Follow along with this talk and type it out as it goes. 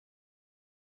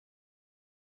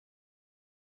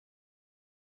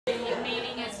The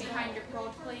meaning is behind your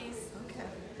quilt, please. Okay.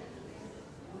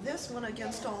 This one,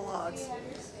 Against All Odds.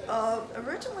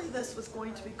 Originally this was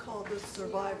going to be called The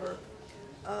Survivor.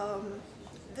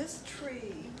 This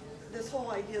tree, this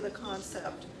whole idea, the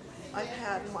concept, I've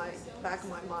had in my back of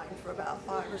my mind for about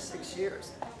 5 or 6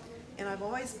 years. And I've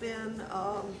always been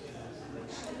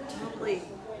totally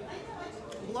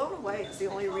blown away, is the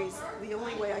only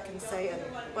way I can say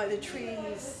it, by the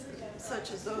trees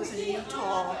such as those in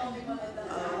Utah,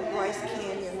 Bryce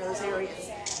Canyon, those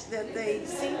areas, that they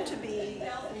seem to be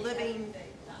living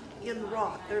in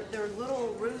rock. Their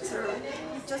little roots are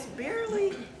just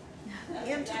barely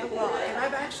into the rock. And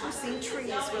I've actually seen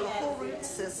trees where the whole root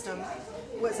system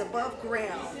was above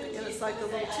ground, and it's like the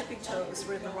little tippy toes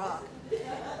were in the rock.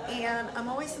 And I'm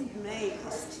always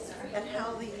amazed at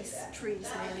how these trees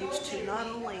manage to not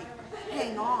only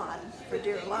hang on for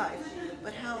dear life,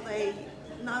 but how they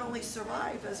not only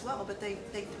survive as well, but they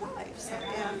thrive. So,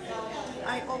 and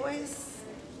I always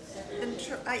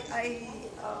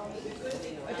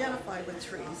identify with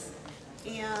trees,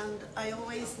 and I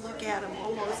always look at them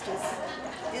almost as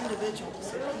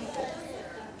individuals or people.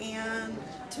 And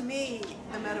to me,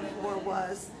 the metaphor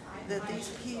was that these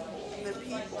people,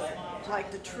 like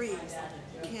the trees,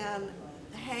 can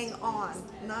hang on,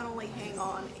 not only hang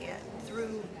on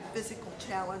through physical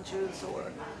challenges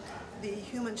or the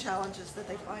human challenges that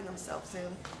they find themselves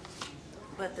in,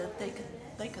 but that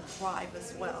they could thrive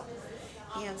as well.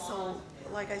 And so,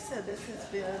 like I said, this has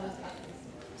been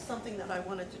something that I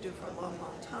wanted to do for a long,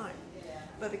 long time.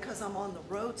 But because I'm on the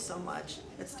road so much,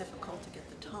 it's difficult to get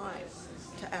the time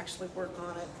to actually work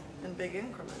on it in big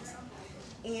increments.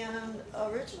 And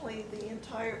originally, the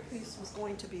entire piece was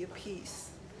going to be a piece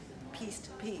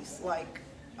to piece, like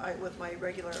with my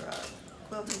regular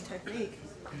quilting technique.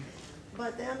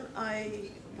 But then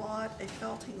I bought a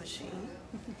felting machine,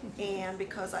 and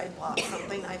because I bought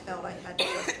something, I felt I had to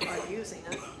justify using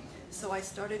it. So I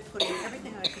started putting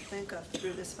everything I could think of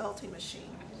through this felting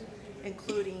machine,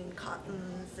 including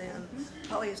cottons and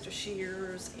polyester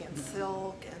shears and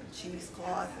silk and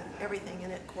cheesecloth and everything in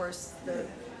it. Of course, the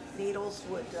needles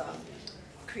would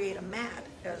create a mat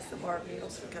as the barb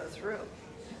needles would go through.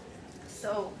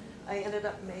 So I ended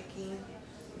up making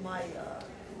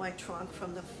my trunk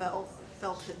from the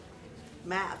felted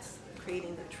mats,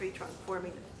 creating the tree trunk,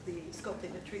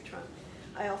 sculpting the tree trunk.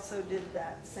 I also did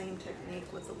that same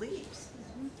technique with the leaves,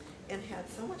 and had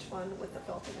so much fun with the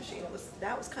felting machine.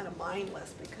 That was kind of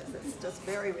mindless, because it's just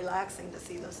very relaxing to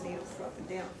see those needles go up and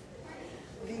down.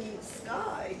 The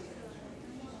sky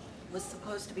was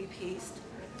supposed to be pieced,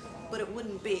 but it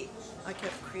wouldn't be. I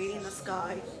kept creating the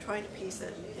sky, trying to piece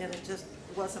it, and it just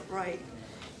wasn't right.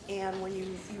 And when you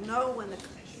know when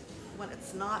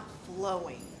it's not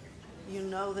flowing, you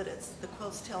know that the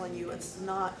quilt's telling you it's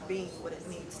not being what it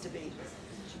needs to be.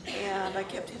 And I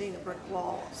kept hitting a brick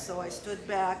wall. So I stood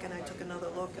back and I took another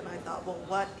look, and I thought, well,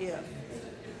 what if?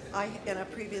 In a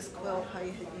previous quilt, I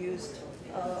had used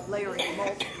layering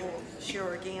multiple sheer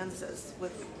organzas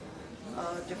with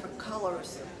different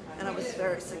colors, and I was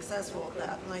very successful at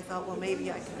that. And I thought, well,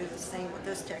 maybe I can do the same with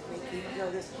this technique, even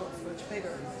though this quilt's much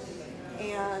bigger.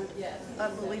 And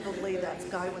unbelievably, that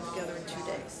sky went together in 2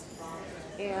 days.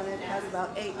 And it has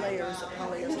about 8 layers of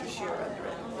polyester sheer under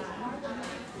it.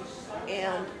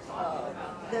 And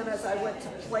then as I went to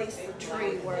place the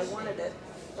tree where I wanted it,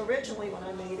 originally when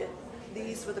I made it,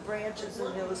 these were the branches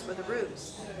and those were the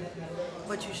roots.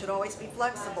 But you should always be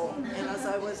flexible. And as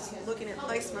I was looking at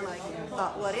placement, I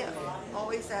thought, what if?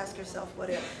 Always ask yourself, what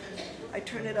if? I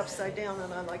turned it upside down,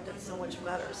 and I liked it so much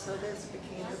better. So this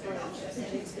became the branches,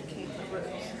 and these became the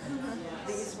roots.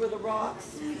 These were the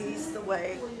rocks, pieced the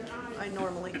way I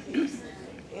normally piece.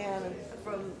 And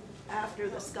from after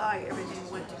the sky,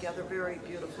 everything went together very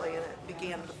beautifully, and it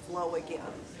began to flow again,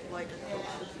 like a quilt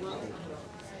should flow.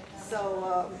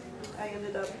 So I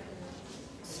ended up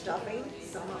stuffing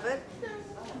some of it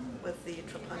with the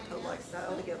trapunto-like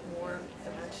style to get more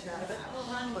dimension out of it.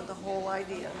 But the whole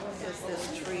idea is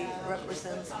this tree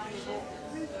represents people,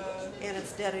 and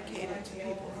it's dedicated to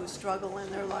people who struggle in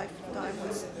their lifetime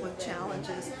with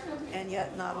challenges, and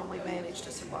yet not only manage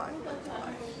to survive, but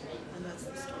thrive. And that's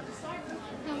the story.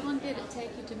 How long did it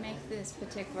take you to make this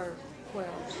particular quilt?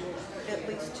 At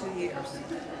least 2 years.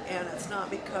 And it's not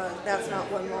because, that's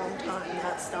not one long time.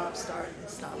 That stop, start, and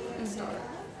stop, and start.